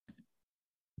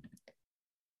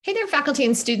Hey there, faculty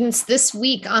and students. This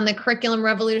week on the Curriculum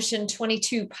Revolution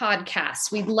 22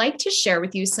 podcast, we'd like to share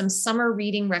with you some summer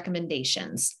reading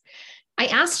recommendations. I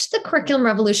asked the Curriculum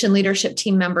Revolution leadership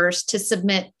team members to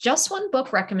submit just one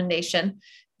book recommendation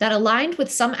that aligned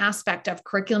with some aspect of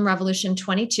Curriculum Revolution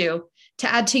 22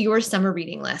 to add to your summer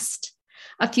reading list.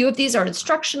 A few of these are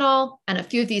instructional, and a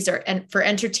few of these are for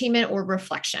entertainment or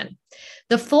reflection.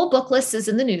 The full book list is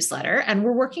in the newsletter, and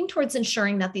we're working towards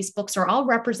ensuring that these books are all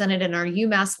represented in our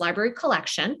UMass library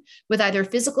collection with either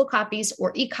physical copies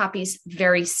or e-copies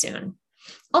very soon.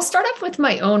 I'll start off with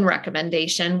my own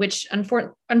recommendation, which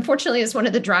unfortunately is one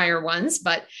of the drier ones,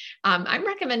 but I'm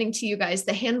recommending to you guys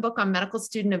the Handbook on Medical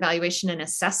Student Evaluation and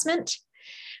Assessment.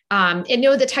 And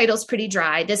know the title's pretty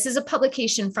dry. This is a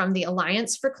publication from the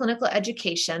Alliance for Clinical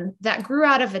Education that grew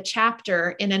out of a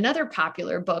chapter in another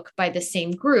popular book by the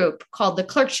same group called the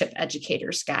Clerkship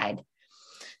Educator's Guide.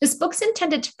 This book's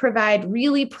intended to provide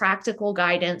really practical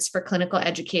guidance for clinical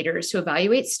educators who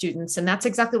evaluate students, and that's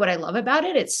exactly what I love about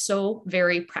it. It's so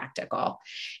very practical.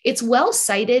 It's well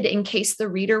cited in case the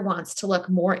reader wants to look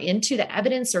more into the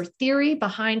evidence or theory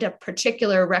behind a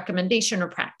particular recommendation or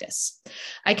practice.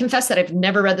 I confess that I've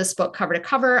never read this book cover to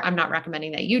cover. I'm not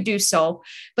recommending that you do so,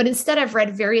 but instead I've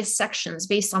read various sections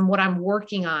based on what I'm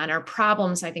working on or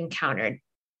problems I've encountered.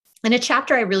 And a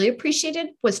chapter I really appreciated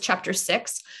was chapter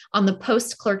 6 on the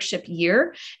post-clerkship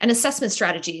year and assessment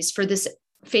strategies for this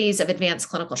phase of advanced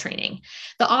clinical training.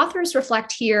 The authors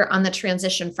reflect here on the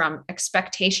transition from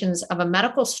expectations of a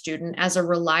medical student as a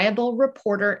reliable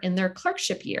reporter in their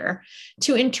clerkship year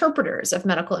to interpreters of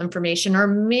medical information or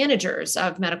managers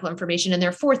of medical information in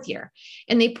their fourth year.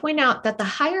 And they point out that the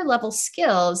higher level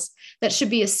skills that should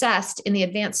be assessed in the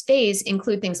advanced phase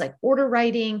include things like order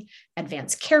writing,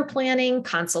 advanced care planning,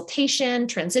 consultation,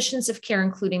 transitions of care,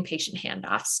 including patient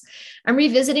handoffs. I'm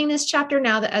revisiting this chapter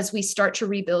now that as we start to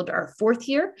rebuild our fourth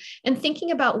year and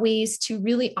thinking about ways to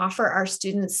really offer our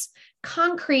students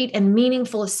concrete and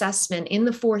meaningful assessment in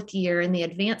the fourth year in the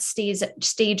advanced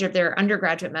stage of their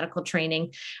undergraduate medical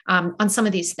training on some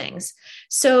of these things.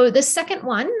 So the second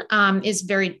one is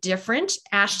very different.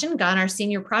 Ashton Gunn, our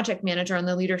senior project manager on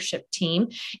the leadership team,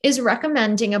 is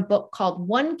recommending a book called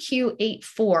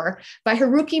 1Q84 by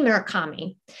Haruki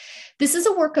Murakami. This is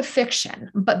a work of fiction,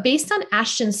 but based on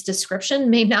Ashton's description,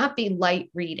 may not be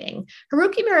light reading.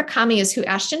 Haruki Murakami is who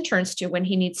Ashton turns to when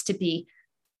he needs to be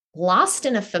lost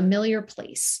in a familiar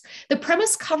place. The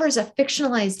premise covers a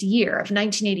fictionalized year of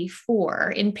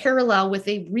 1984 in parallel with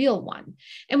a real one.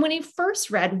 And when he first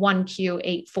read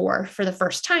 1Q84 for the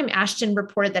first time, Ashton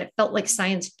reported that it felt like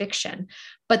science fiction.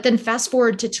 But then fast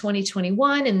forward to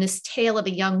 2021, and this tale of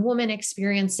a young woman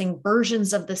experiencing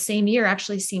versions of the same year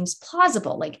actually seems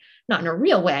plausible, like not in a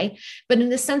real way, but in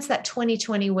the sense that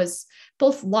 2020 was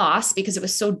both lost because it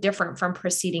was so different from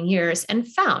preceding years and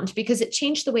found because it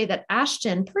changed the way that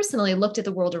Ashton personally looked at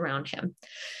the world around him.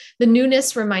 The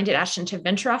newness reminded Ashton to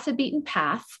venture off the beaten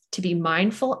path, to be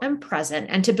mindful and present,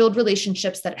 and to build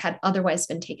relationships that had otherwise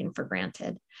been taken for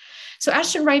granted. So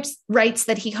Ashton writes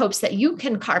that he hopes that you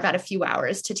can carve out a few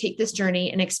hours to take this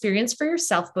journey and experience for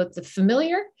yourself both the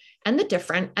familiar and the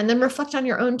different, and then reflect on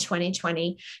your own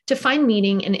 2020 to find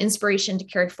meaning and inspiration to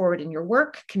carry forward in your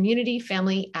work, community,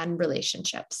 family, and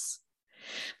relationships.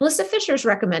 Melissa Fisher is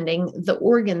recommending The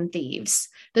Organ Thieves,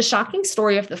 the shocking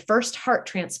story of the first heart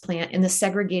transplant in the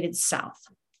segregated South.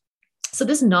 So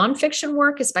this nonfiction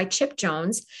work is by Chip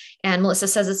Jones, and Melissa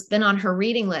says it's been on her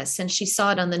reading list since she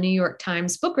saw it on the New York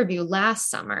Times book review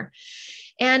last summer.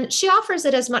 And she offers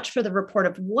it as much for the report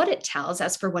of what it tells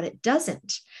as for what it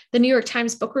doesn't. The New York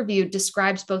Times book review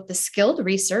describes both the skilled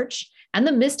research and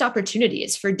the missed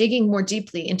opportunities for digging more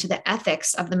deeply into the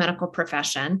ethics of the medical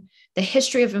profession, the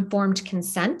history of informed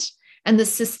consent, and the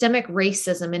systemic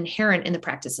racism inherent in the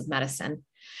practice of medicine.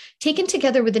 Taken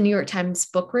together with the New York Times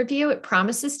book review, it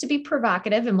promises to be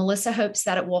provocative, and Melissa hopes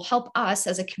that it will help us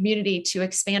as a community to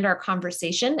expand our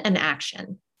conversation and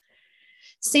action.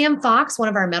 Sam Fox, one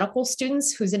of our medical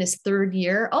students who's in his third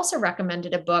year, also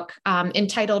recommended a book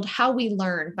entitled How We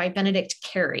Learn by Benedict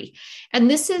Carey. And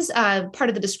this is part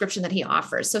of the description that he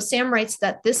offers. So Sam writes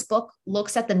that this book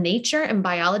looks at the nature and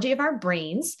biology of our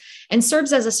brains and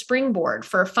serves as a springboard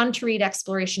for a fun to read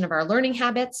exploration of our learning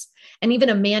habits and even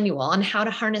a manual on how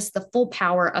to harness the full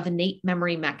power of innate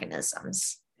memory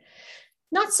mechanisms.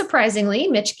 Not surprisingly,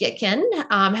 Mitch Gitkin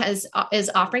is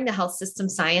offering the health system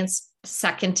science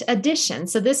second edition.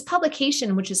 So this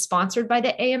publication, which is sponsored by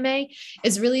the AMA,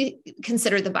 is really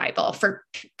considered the Bible for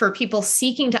people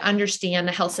seeking to understand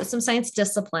the health system science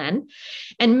discipline.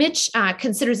 And Mitch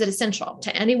considers it essential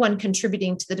to anyone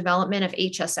contributing to the development of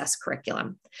HSS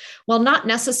curriculum. While not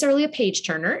necessarily a page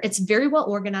turner, it's very well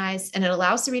organized, and it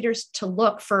allows the readers to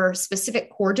look for specific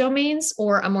core domains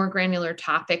or a more granular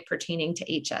topic pertaining to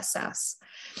HSS.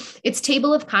 Its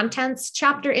table of contents,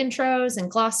 chapter intros,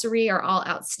 and glossary are all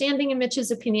outstanding in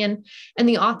Mitch's opinion, and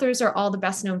the authors are all the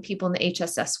best known people in the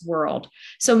HSS world.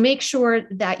 So make sure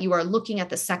that you are looking at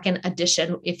the second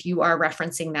edition if you are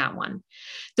referencing that one.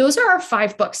 Those are our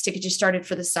 5 books to get you started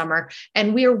for the summer,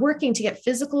 and we are working to get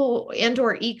physical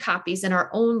and/or e-copies in our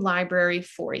own library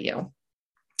for you.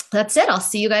 That's it. I'll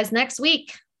see you guys next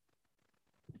week.